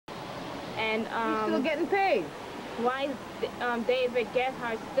And he's still getting paid. Why is David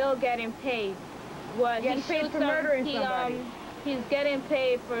Gethard still getting paid? What getting paid for murdering somebody. He's getting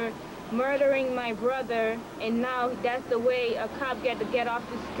paid for murdering my brother, and now that's the way a cop get to get off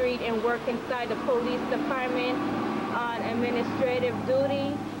the street and work inside the police department on administrative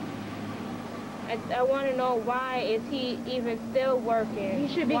duty. I want to know, why is he even still working?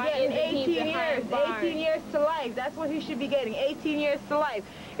 He should be getting 18 years. 18 years to life. That's what he should be getting. 18 years to life.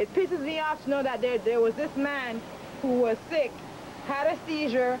 It pisses me off to know that there was this man who was sick, had a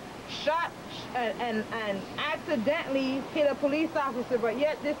seizure, shot and accidentally hit a police officer, but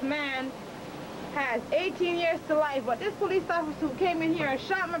yet this man has 18 years to life. But this police officer who came in here and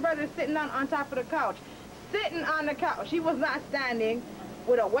shot my brother sitting on top of the couch. Sitting on the couch. He was not standing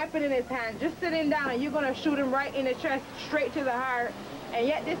with a weapon in his hand, just sitting down, and you're going to shoot him right in the chest, straight to the heart. And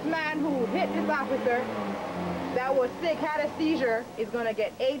yet this man who hit this officer that was sick, had a seizure, is going to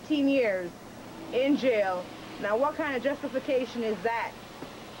get 18 years in jail. Now, what kind of justification is that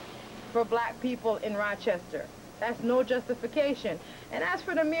for black people in Rochester? That's no justification. And as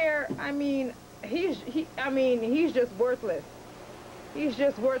for the mayor, I mean, he's just worthless. He's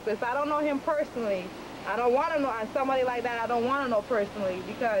just worthless. I don't know him personally. I don't want to know, and somebody like that I don't want to know personally,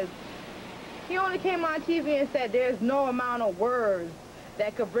 because he only came on TV and said there's no amount of words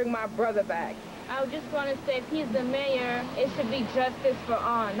that could bring my brother back. I just want to say, if he's the mayor, it should be justice for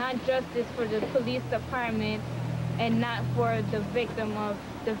all, not justice for the police department and not for the victim of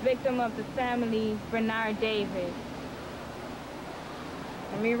the family, Bernard Davis.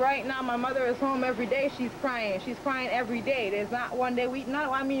 I mean, right now my mother is home every day. She's crying. She's crying every day. There's not one day we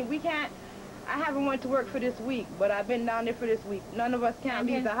can't. I haven't went to work for this week, but I've been down there for this week. None of us can't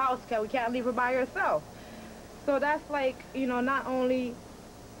leave the house. We can't leave her by herself. So that's like, you know, not only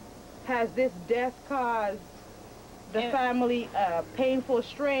has this death caused the family a painful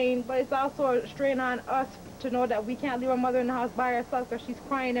strain, but it's also a strain on us to know that we can't leave our mother in the house by herself because she's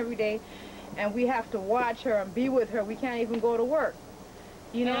crying every day, and we have to watch her and be with her. We can't even go to work.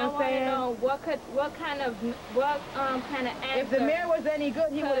 You know what I'm saying? I want to know what kind of answer. If the mayor was any good,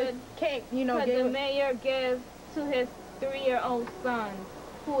 he would have cake, you know. Could the mayor give to his 3-year-old son,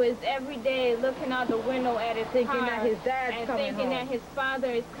 who is every day looking out the window at his thinking car that his dad's and coming thinking home. that his father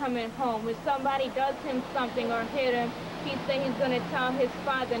is coming home. If somebody does him something or hit him, he said he's going to tell his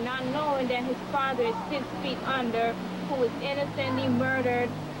father, not knowing that his father is 6 feet under, who was innocently murdered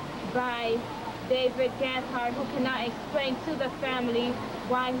by David Gethard, who cannot explain to the family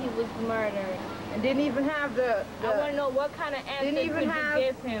why he was murdered. And didn't even have I want to know what kind of answer could you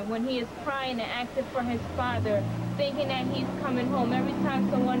give him when he is crying and asking for his father, thinking that he's coming home. Every time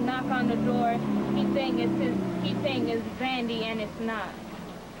someone knocks on the door, he's saying it's Vandy, and it's not.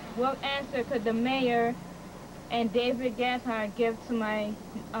 What answer could the mayor and David Gethard give to my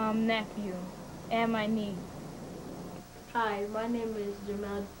nephew and my niece? Hi, my name is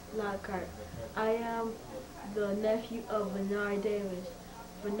Jamal Lockhart. I am the nephew of Bernard Davis.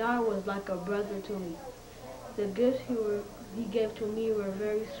 Bernard was like a brother to me. The gifts he gave to me were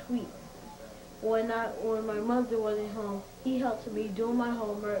very sweet. When my mother wasn't home, he helped me do my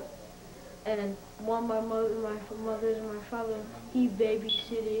homework, and when my mother and my father, he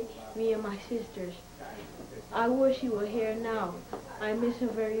babysitted me and my sisters. I wish he were here now. I miss him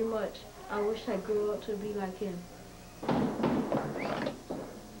very much. I wish I grew up to be like him.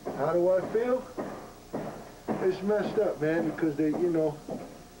 How do I feel? It's messed up, man, because they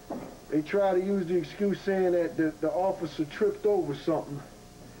try to use the excuse saying that the officer tripped over something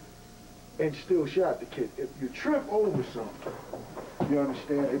and still shot the kid. If you trip over something, you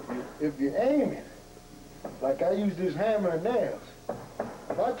understand, if you're aiming, like I use this hammer and nails,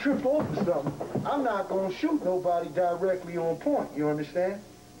 if I trip over something, I'm not gonna shoot nobody directly on point, you understand?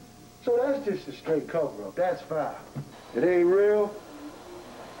 So that's just a straight cover-up, that's foul. It ain't real,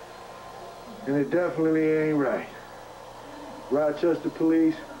 and it definitely ain't right. Rochester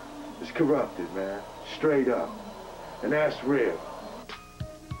police is corrupted, man, straight up, and that's real.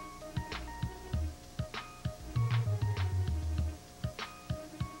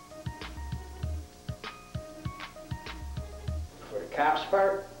 For the cop's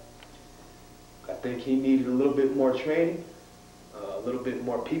part, I think he needed a little bit more training, a little bit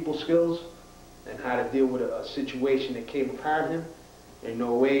more people skills, and how to deal with a situation that came upon him. In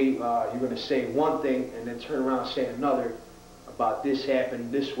no way you're going to say one thing and then turn around and say another about this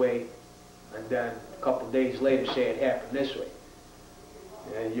happened this way, and then a couple of days later say it happened this way.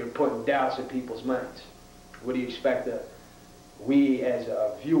 And you're putting doubts in people's minds. What do you expect we as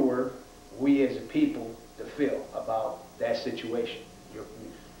a viewer, we as a people, to feel about that situation?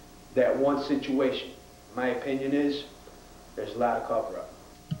 That one situation. My opinion is there's a lot of cover-up.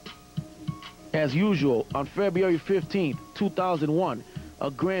 As usual, on February 15, 2001,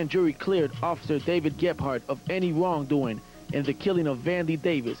 a grand jury cleared Officer David Gebhardt of any wrongdoing in the killing of Vandy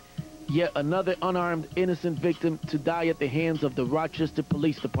Davis, yet another unarmed innocent victim to die at the hands of the Rochester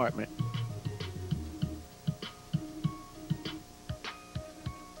Police Department.